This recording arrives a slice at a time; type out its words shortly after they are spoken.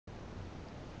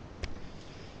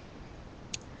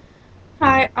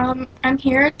Hi, I'm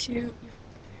here to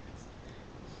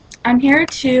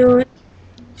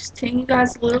sing you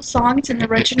guys a little song. It's an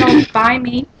original by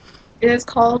me. It is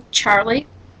called Charlie.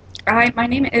 My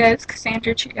name is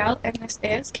Cassandra, and this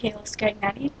is Kayla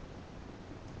Scagnetti.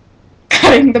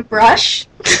 Cutting the brush.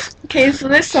 Okay, so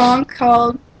this song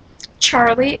called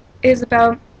Charlie is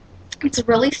about, it's a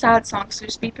really sad song, so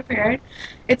just be prepared.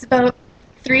 It's about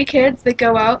 3 kids that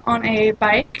go out on a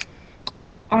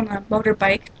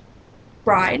motorbike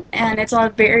ride, and it's on a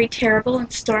very terrible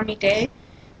and stormy day,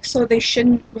 so they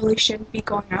really shouldn't be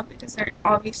going out because they're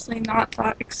obviously not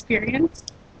that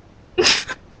experienced.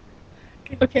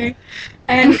 Okay,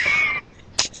 and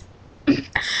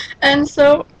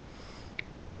so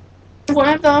one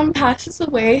of them passes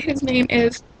away. His name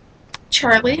is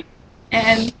Charlie,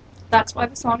 and that's why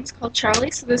the song is called Charlie.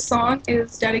 So this song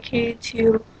is dedicated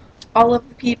to all of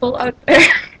the people out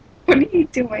there. What are you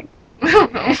doing? I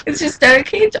don't know. It's just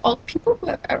dedicated to all the people who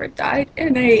have ever died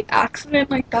in a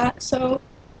accident like that. So,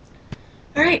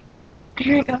 alright,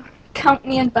 here we go. Count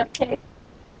me in, Butt-K.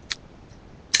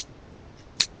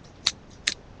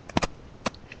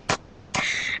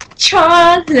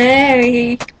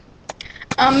 Charlie,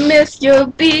 I miss your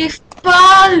beef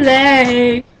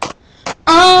barley.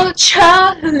 Oh,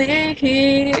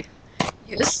 Charlie,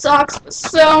 your socks were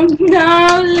so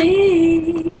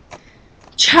gnarly.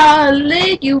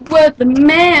 Charlie, you were the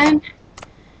man.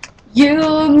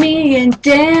 You, me, and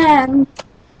Dan,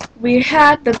 we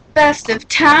had the best of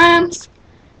times,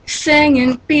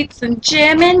 singing beats and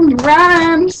jamming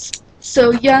rhymes.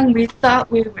 So young we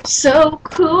thought we were so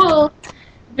cool,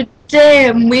 but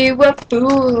damn, we were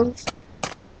fools.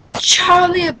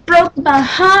 Charlie, it broke my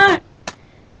heart.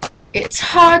 It's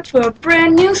hard for a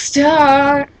brand new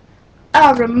start.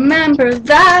 I remember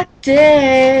that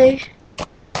day.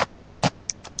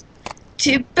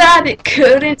 Too bad it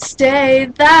couldn't stay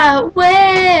that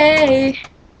way.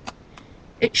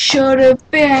 It should have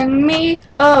been me.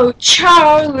 Oh,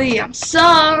 Charlie, I'm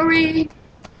sorry.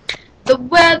 The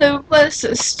weather was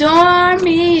so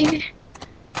stormy.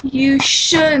 You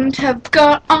shouldn't have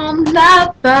got on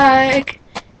that bike.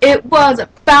 It was a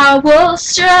foul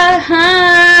strike.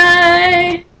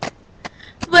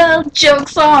 Well,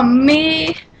 joke's on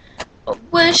me. I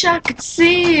wish I could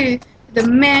see the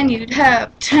man you'd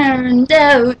have turned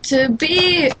out to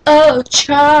be. Oh,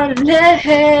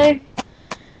 Charlie,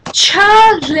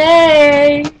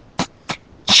 Charlie,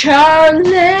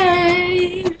 Charlie.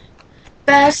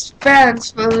 Best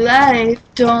friends for life,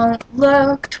 don't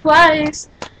look twice,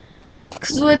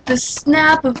 'cause with the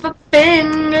snap of a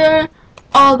finger,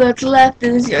 all that's left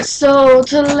is your soul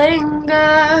to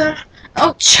linger.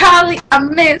 Oh, Charlie, I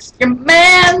miss your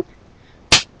man.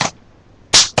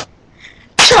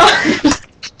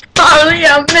 Charlie,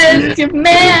 I miss you,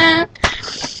 man.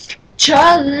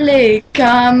 Charlie,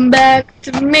 come back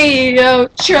to me. Oh,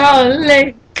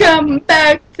 Charlie, come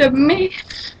back to me.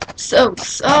 So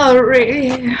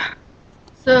sorry.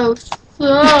 So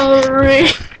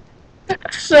sorry.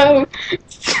 So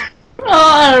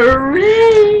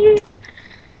sorry.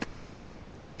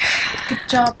 Good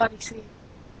job, Buddy C.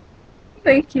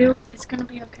 Thank you. It's gonna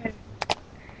be okay.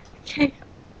 Okay.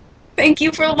 Thank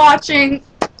you for watching.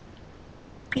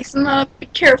 Peace and love. Be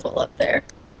careful up there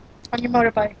On your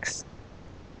motorbikes.